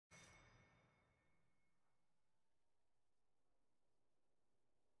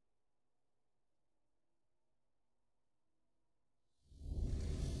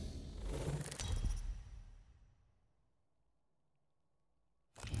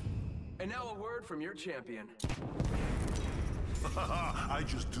And now a word from your champion. I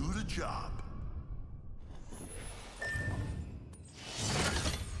just do the job.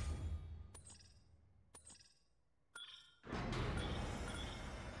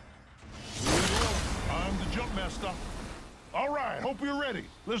 I'm the jump master. All right, hope you're ready.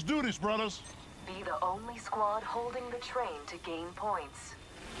 Let's do this, brothers. Be the only squad holding the train to gain points.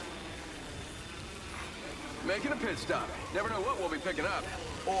 Making a pit stop. Never know what we'll be picking up.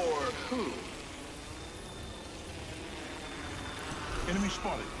 Or who. Enemy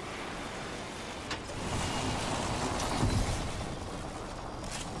spotted.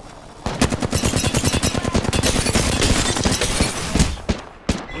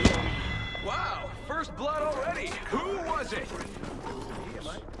 Wow, first blood already. Who was it?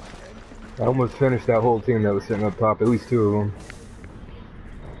 I almost finished that whole team that was sitting up top, at least two of them.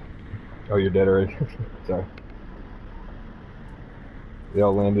 Oh, you're dead already. Sorry. They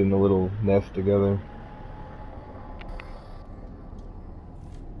all landed in a little nest together.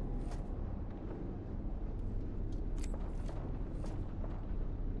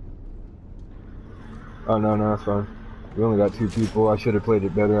 Oh no, that's fine. We only got two people. I should have played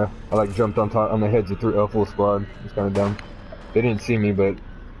it better. I like jumped on top on the heads of a full squad. It's kind of dumb. They didn't see me, but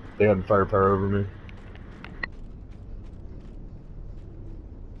they had firepower over me.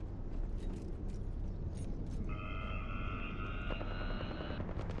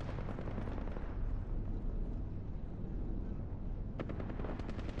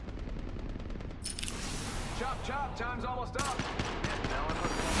 Chop, chop, time's almost up.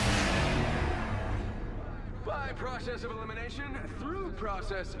 By process of elimination, through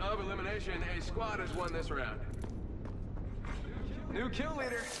process of elimination, a squad has won this round. New kill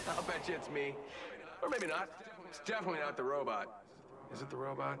leader. I'll bet you it's me. Or maybe not. It's definitely not the robot. Is it the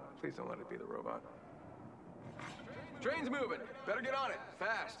robot? Please don't let it be the robot. Train's moving. Better get on it.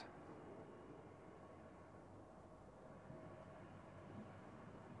 Fast.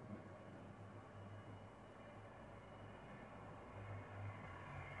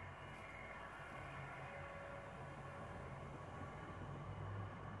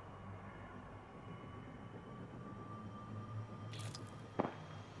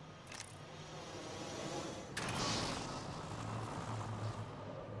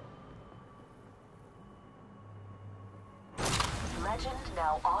 Legend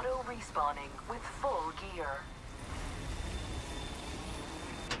now auto-respawning with full gear.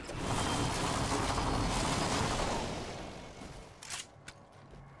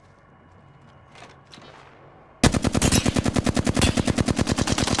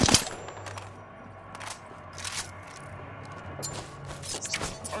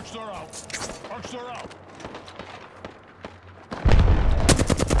 Arc star out. Arc star out.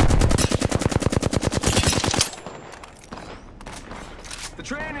 The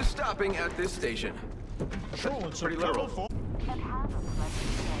train is stopping at this station. Showing some Pretty literal. cover. And have a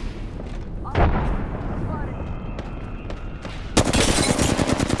pleasant day.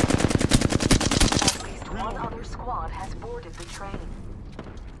 At least one other squad has boarded the train.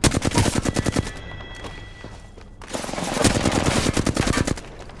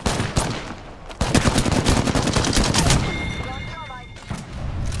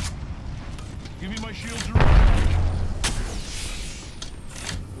 Give me my shields to recharge.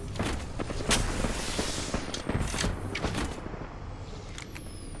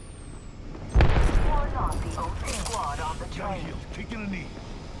 You're not the only squad on the Down train. heel, taking a knee.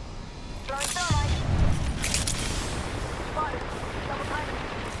 Throwing thermite. Spotted. Double timing.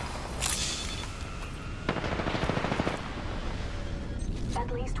 At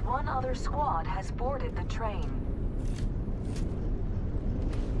least one other squad has boarded the train.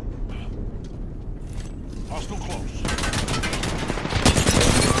 Hostile close.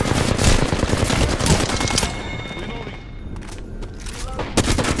 Reloading.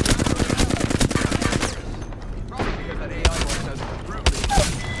 Probably because that AI voice hasn't approved it.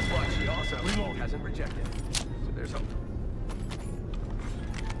 But she also hasn't rejected. So there's hope.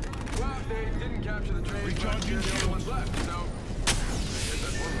 Well, they didn't capture the train, but Recharging they're the only shields. ones left, so... I guess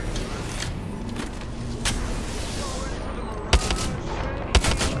that's one way to do it. Go ready for the Mirage train!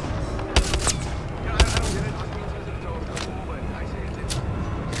 Yeah, I don't get it. I mean, it's a total fool, but I say it's it.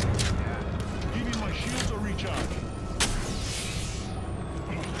 Yeah. Give me my shields or recharge.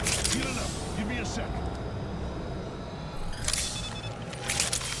 Healing up. Give me a sec.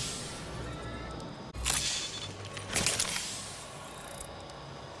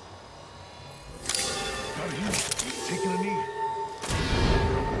 Got a heal. Taking a knee.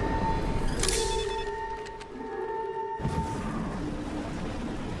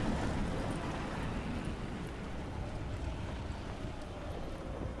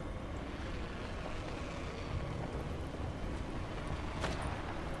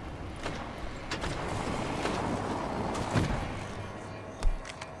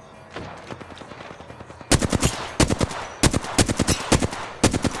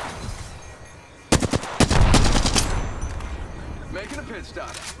 pit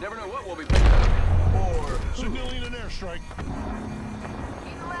stop. Never know what we'll be picking up. Or... Signaling an airstrike.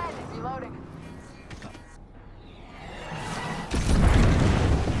 Eating lead. Reloading.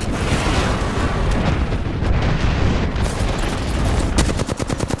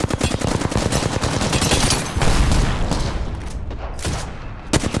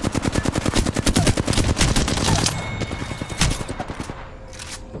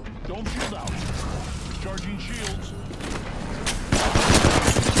 Dome shield out. Charging shields.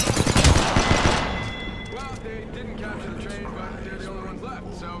 Well, they didn't capture the train, but they're the only ones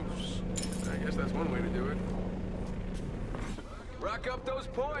left, so I guess that's one way to do it. Rack up those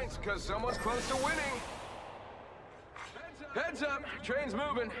points, because someone's close to winning. Heads up, train's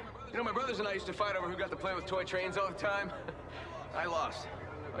moving. You know, my brothers and I used to fight over who got to play with toy trains all the time. I lost.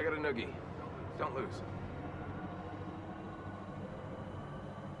 I got a noogie. Don't lose.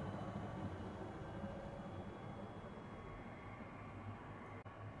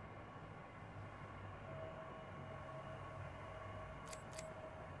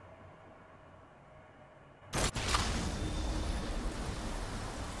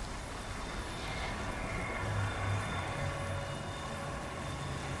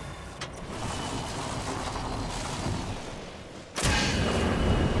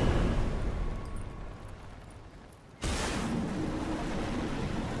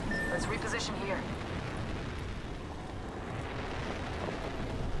 Let's reposition here.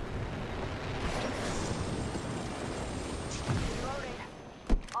 Reloading.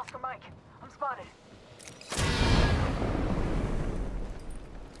 Oscar Mike, I'm spotted.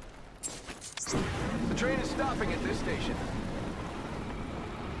 The train is stopping at this station.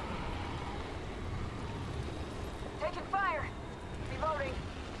 Taking fire. Reloading.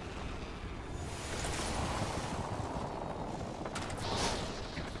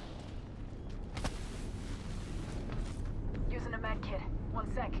 Using a med kit.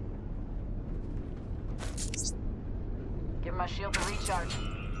 1 sec. Give my shield to recharge.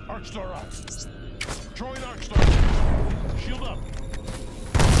 Arcstar out. Throwing Arcstar. Shield up.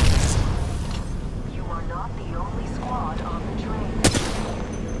 You are not the only squad on the train.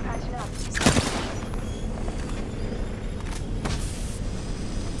 Patching up.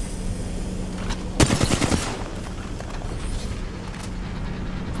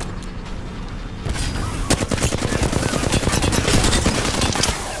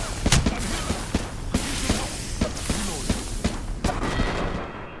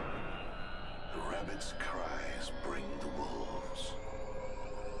 The rabbit's cries bring the wolves.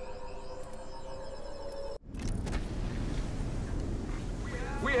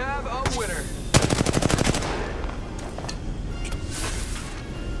 We have a winner.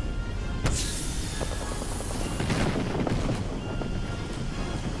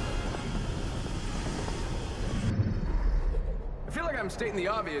 I feel like I'm stating the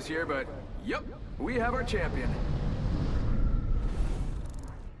obvious here, but yep, we have our champion.